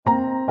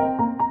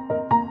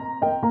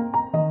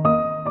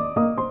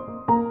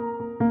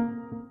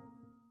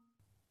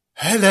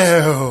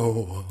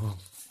Hello.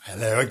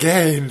 Hello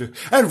again,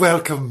 and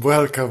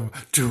welcome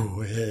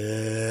to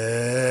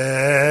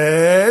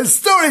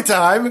story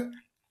time.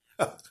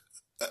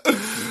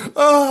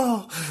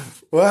 Oh,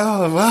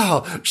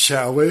 well,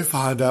 shall we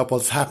find out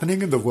what's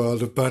happening in the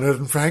world of Bernard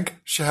and Frank?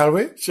 Shall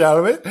we?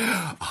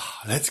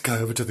 Let's go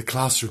over to the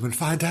classroom and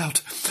find out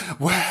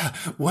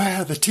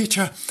where the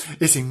teacher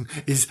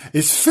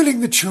is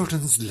filling the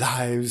children's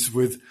lives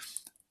with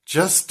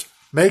just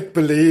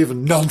make-believe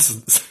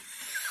nonsense.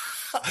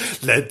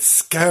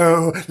 Let's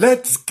go.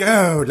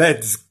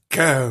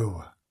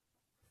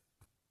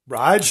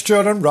 Ride,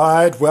 children,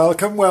 ride.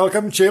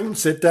 Welcome. Jim,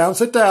 sit down.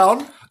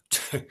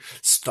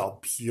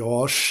 Stop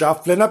your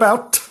shuffling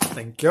about.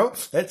 Thank you.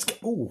 Let's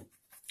go.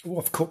 Oh,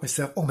 I've caught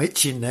myself. I'm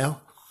itching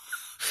now.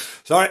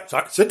 Sorry.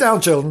 Sit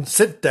down, children.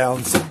 Sit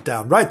down.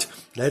 Right,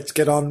 let's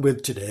get on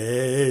with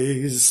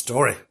today's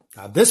story.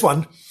 Now, this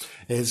one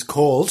is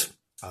called,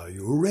 are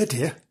you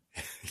ready?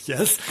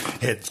 Yes,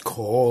 it's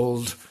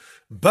called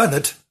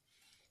Bernard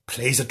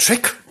Plays a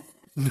Trick.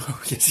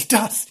 Oh, yes, he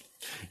does.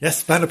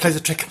 Yes, Bernard plays a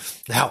trick.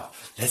 Now,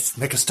 let's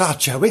make a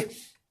start, shall we?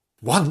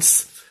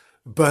 Once,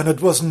 Bernard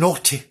was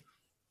naughty.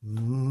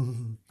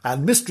 And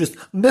Mistress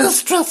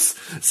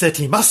said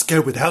he must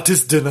go without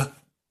his dinner.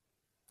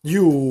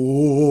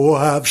 You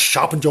have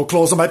sharpened your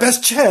claws on my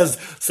best chairs,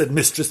 said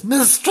Mistress.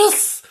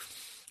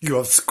 You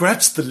have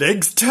scratched the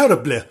legs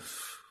terribly.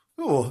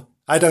 Oh,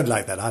 I don't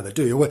like that either,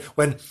 do you?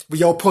 When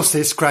your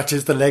pussy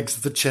scratches the legs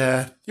of the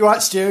chair. You all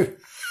right, Stu?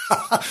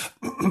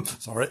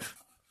 Sorry.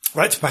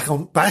 Right, back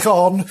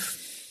on.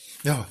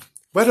 Oh,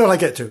 where did I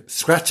get to?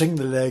 Scratching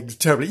the legs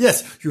terribly.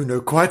 Yes, you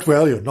know quite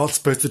well you're not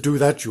supposed to do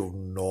that, you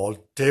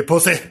naughty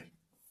pussy.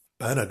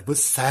 Bernard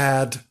was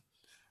sad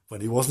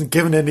when he wasn't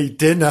given any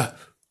dinner.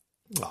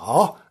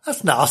 Ah,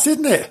 that's nasty,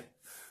 isn't it?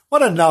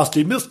 What a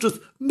nasty mistress.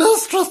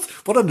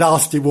 What a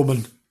nasty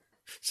woman.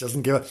 She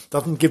doesn't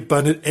give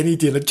Bernard any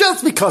dinner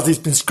just because he's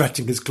been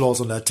scratching his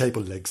claws on her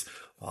table legs.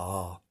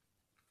 Ah.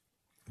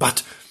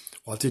 But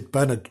what did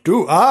Bernard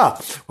do?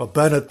 Well,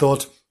 Bernard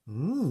thought,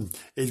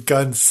 he'd go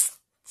and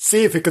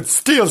see if he could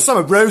steal some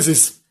of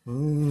Rosie's.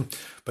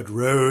 But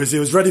Rosie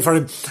was ready for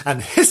him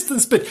and hissed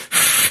and spit.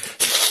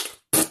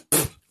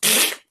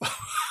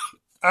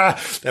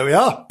 There we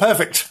are.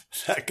 Perfect.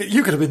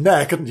 You could have been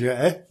there, couldn't you,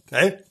 eh?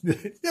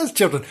 Yes,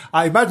 children,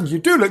 I imagine you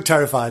do look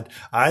terrified.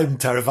 I'm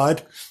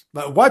terrified.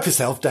 But wipe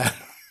yourself down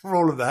for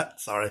all of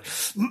that. Sorry.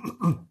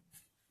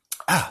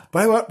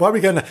 Where are we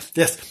going now?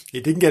 Yes,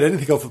 he didn't get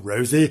anything off of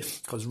Rosie,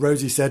 because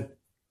Rosie said,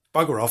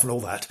 bugger off and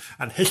all that.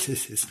 And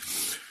hiss.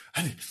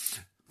 And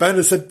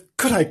Bernard said,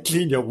 could I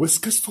clean your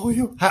whiskers for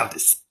you? How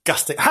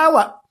disgusting.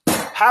 How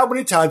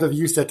many times have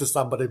you said to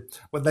somebody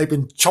when they've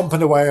been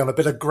chomping away on a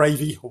bit of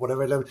gravy or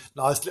whatever,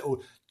 nice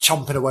little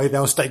chomping away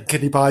down steak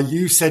kidney pie,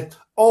 you said,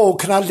 oh,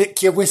 can I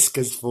lick your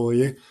whiskers for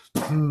you?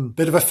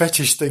 Bit of a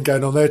fetish thing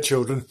going on there,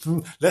 children.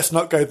 Let's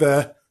not go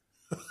there.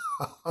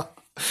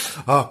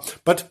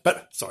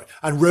 But sorry.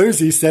 And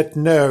Rosie said,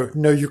 no,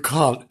 you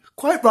can't.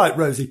 Quite right,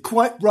 Rosie,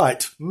 quite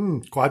right.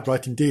 Quite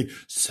right indeed.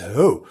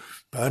 So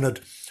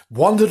Bernard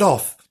wandered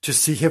off to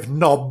see if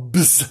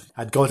Nobs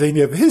had got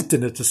any of his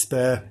dinner to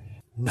spare.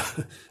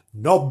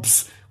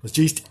 Nobs was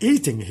just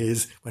eating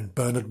his when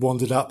Bernard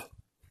wandered up.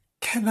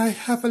 Can I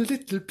have a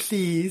little,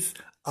 please?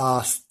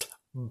 Asked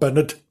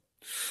Bernard.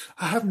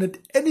 I haven't had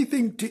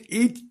anything to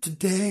eat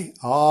today.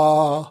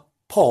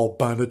 Poor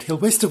Bernard, he'll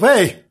waste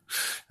away.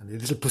 And the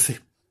little pussy.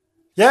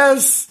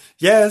 Yes,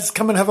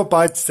 come and have a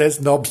bite,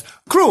 says Nobs.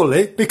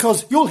 Cruelly,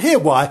 because you'll hear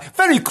why.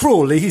 Very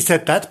cruelly he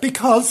said that,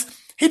 because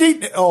he'd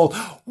eaten it all.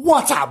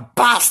 What a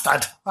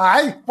bastard,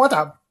 eh? What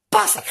a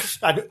bastard.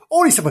 And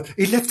all he said was,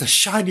 he left a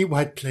shiny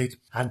white plate,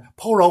 and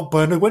poor old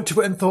Bernard went to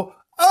it and thought,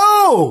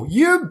 oh,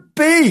 you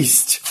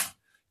beast.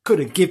 Could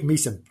have given me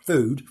some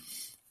food.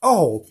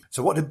 Oh,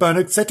 so what did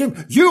Bernard say to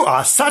him? You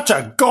are such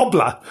a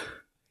gobbler.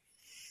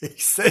 He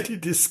said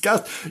in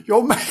disgust,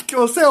 you'll make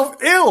yourself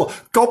ill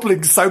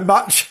gobbling so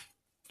much.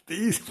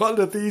 One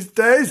of these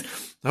days.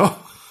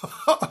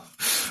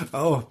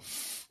 Oh.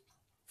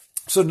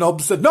 So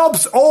Nobs said,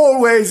 Nobs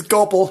always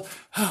gobble.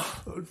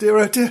 Oh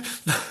dear.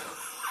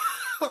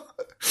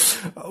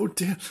 Oh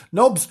dear.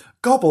 Nobs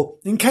gobble.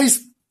 In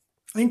case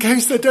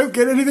they don't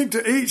get anything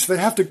to eat, they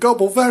have to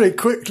gobble very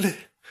quickly.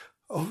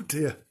 Oh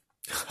dear.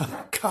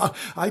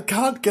 I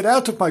can't get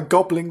out of my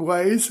gobbling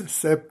ways,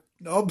 said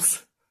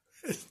Nobs.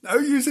 It's no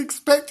use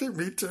expecting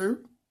me to.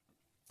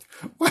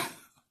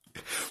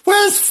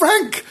 Where's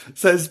Frank?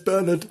 Says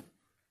Bernard.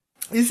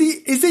 Is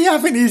he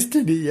having his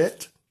dinner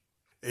yet?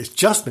 It's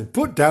just been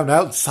put down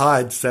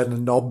outside, said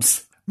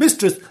Nobs.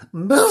 Mistress,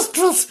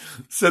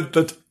 said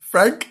that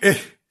Frank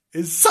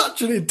is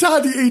such an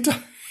entirety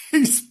eater.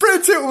 He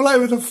spreads it all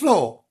over the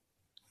floor.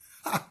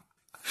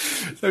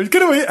 So he's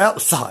going to eat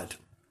outside.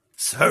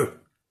 So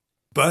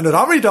Bernard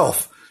hurried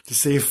off to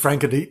see if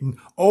Frank had eaten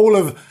all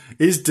of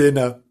his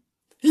dinner.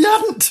 He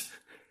hadn't.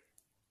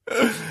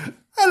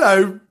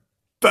 Hello,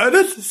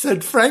 Bernard,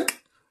 said Frank.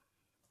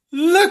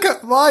 Look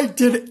at my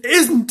dinner.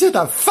 Isn't it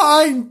a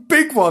fine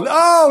big one?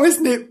 Oh,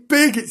 isn't it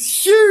big?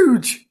 It's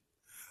huge.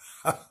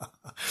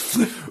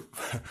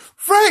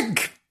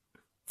 Frank!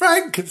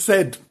 Frank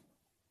said,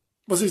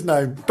 what's his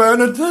name?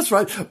 Bernard, that's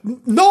right.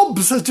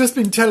 Nobbs has just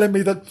been telling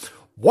me that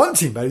once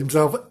he made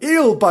himself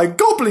ill by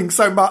gobbling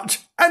so much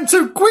and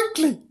so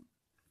quickly.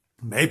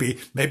 Maybe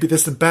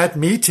there's some bad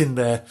meat in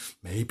there.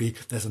 Maybe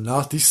there's a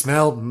nasty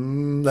smell.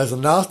 There's a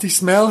nasty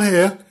smell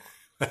here.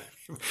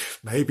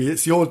 Maybe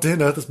it's your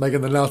dinner that's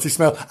making the nasty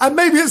smell. And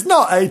maybe it's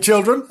not,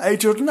 children?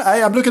 Children?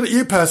 I'm looking at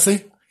you,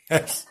 Percy.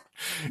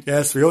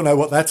 Yes, we all know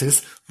what that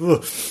is.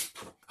 Ugh.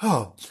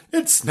 Oh,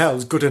 it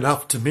smells good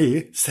enough to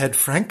me, said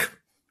Frank,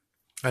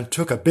 and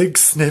took a big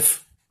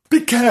sniff. Be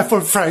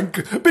careful,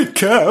 Frank, be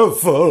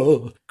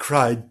careful,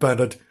 cried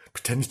Bernard,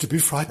 pretending to be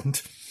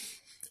frightened.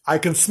 I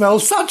can smell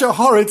such a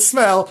horrid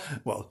smell.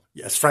 Well,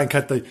 yes, Frank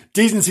had the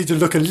decency to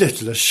look a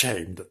little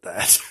ashamed at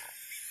that.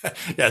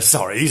 Yes,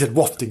 sorry, he said,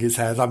 wafting his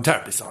hands. I'm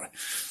terribly sorry.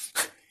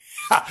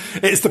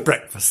 It's the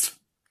breakfast.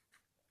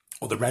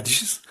 Or the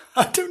radishes.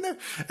 I don't know.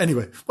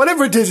 Anyway,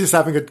 whatever it is, he's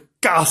having a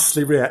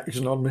ghastly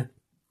reaction on me.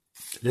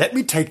 Let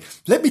me take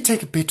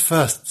a bit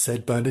first,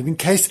 said Bernard, in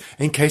case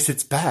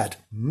it's bad.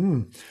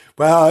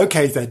 Well,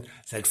 okay then,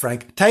 said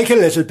Frank. Take a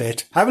little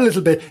bit. Have a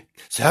little bit.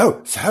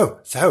 So,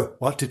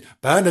 what did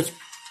Bernard...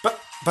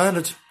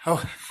 Bernard,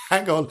 oh,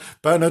 hang on.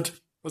 Bernard,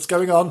 what's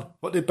going on?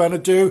 What did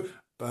Bernard do?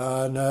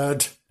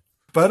 Bernard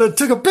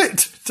took a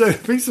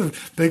piece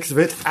of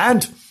it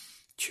and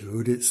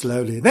chewed it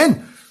slowly.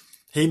 Then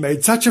he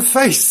made such a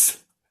face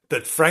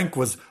that Frank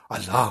was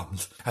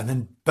alarmed. And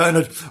then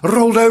Bernard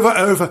rolled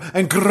over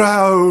and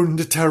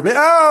groaned terribly.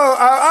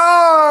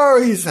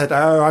 Oh, he said,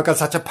 I've got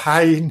such a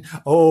pain.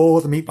 Oh,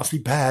 the meat must be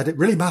bad. It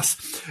really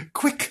must.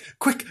 Quick,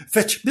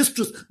 fetch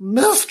mistress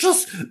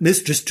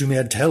to me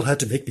and tell her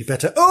to make me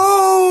better.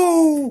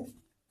 Oh!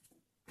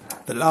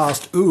 The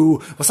last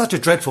ooh was such a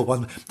dreadful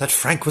one that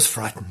Frank was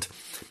frightened.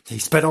 He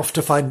sped off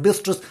to find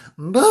mistress,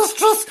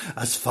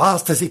 as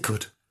fast as he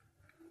could.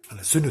 And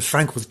as soon as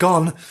Frank was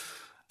gone,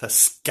 the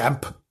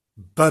scamp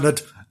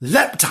Bernard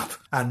leapt up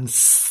and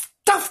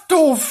stuffed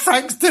all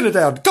Frank's dinner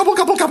down. Gobble,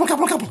 gobble, gobble,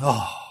 gobble, gobble.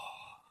 Oh,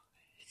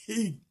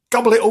 he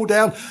gobbled it all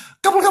down.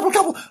 Gobble, gobble,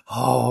 gobble.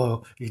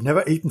 Oh, he'd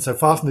never eaten so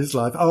fast in his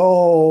life.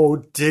 Oh,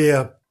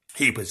 dear.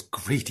 He was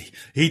greedy.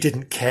 He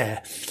didn't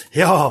care.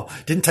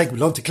 Didn't take him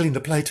long to clean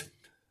the plate.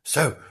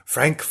 So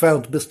Frank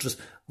found mistress.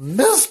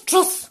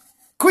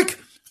 Quick,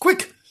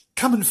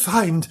 come and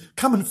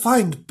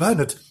find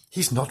Bernard.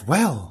 He's not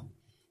well.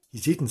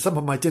 He's eaten some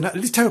of my dinner and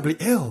he's terribly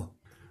ill.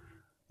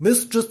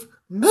 Mistress,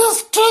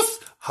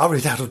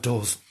 hurried out of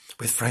doors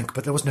with Frank,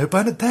 but there was no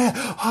Bernard there.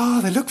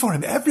 They looked for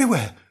him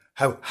everywhere.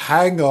 Oh,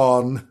 hang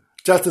on,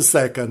 just a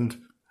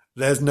second.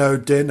 There's no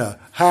dinner.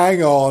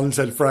 Hang on,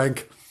 said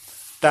Frank.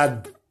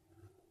 That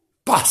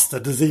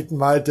bastard has eaten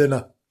my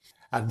dinner.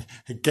 And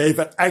he gave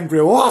an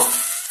angry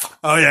woof.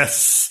 Oh,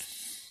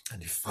 yes.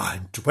 And he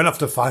went off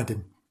to find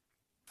him.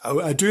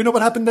 Oh, do you know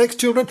what happened next,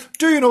 children?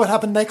 Do you know what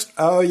happened next?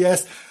 Oh,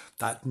 yes.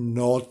 That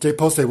naughty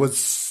pussy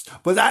was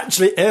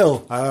actually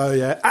ill. Oh,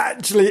 yeah,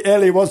 actually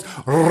ill. He was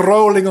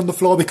rolling on the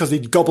floor because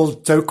he'd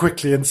gobbled so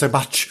quickly and so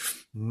much.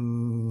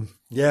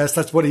 Yes,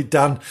 that's what he'd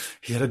done.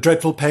 He had a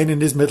dreadful pain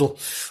in his middle.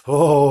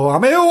 Oh,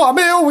 I'm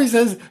ill, he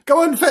says.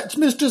 Go and fetch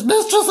mistress,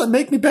 and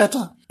make me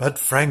better. But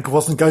Frank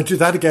wasn't going to do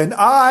that again.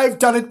 I've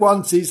done it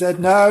once, he said.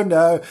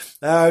 No,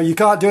 you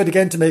can't do it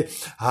again to me.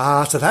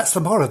 So that's the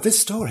moral of this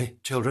story,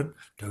 children.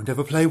 Don't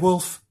ever play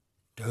wolf.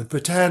 Don't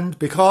pretend,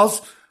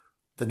 because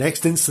the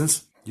next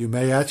instance, you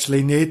may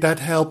actually need that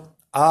help.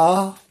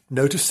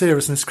 Note of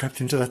seriousness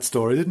crept into that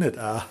story, didn't it?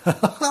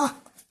 But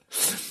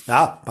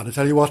I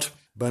tell you what,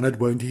 Bernard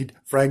won't eat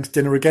Frank's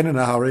dinner again in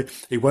a hurry.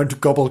 He won't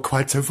gobble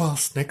quite so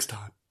fast next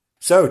time.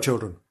 So,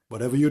 children,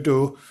 whatever you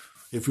do,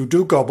 if you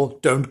do gobble,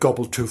 don't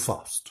gobble too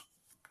fast.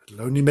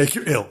 It'll only make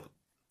you ill.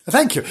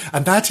 Thank you.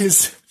 And that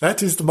is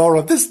the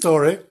moral of this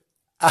story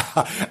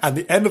and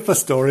the end of the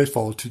story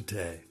for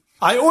today.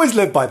 I always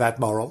live by that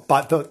moral,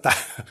 but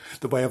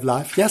the way of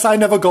life. Yes, I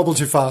never gobble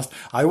too fast.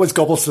 I always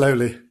gobble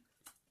slowly.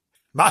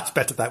 Much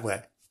better that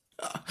way.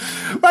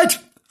 Right,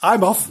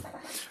 I'm off.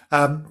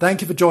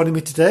 Thank you for joining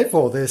me today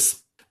for this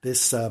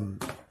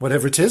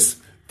whatever it is,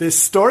 this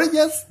story.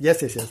 Yes.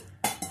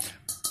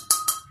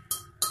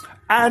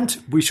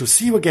 And we shall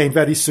see you again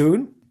very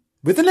soon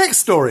with the next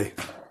story,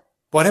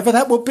 whatever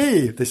that will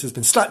be. This has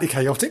been slightly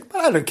chaotic, but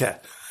I don't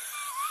care.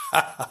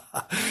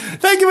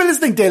 Thank you for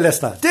listening, dear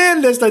listener. Dear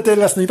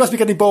listener, you must be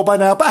getting bored by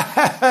now, but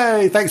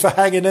hey, thanks for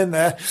hanging in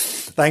there.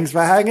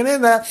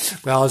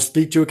 Well, I'll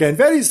speak to you again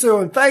very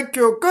soon. Thank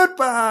you.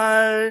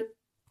 Goodbye.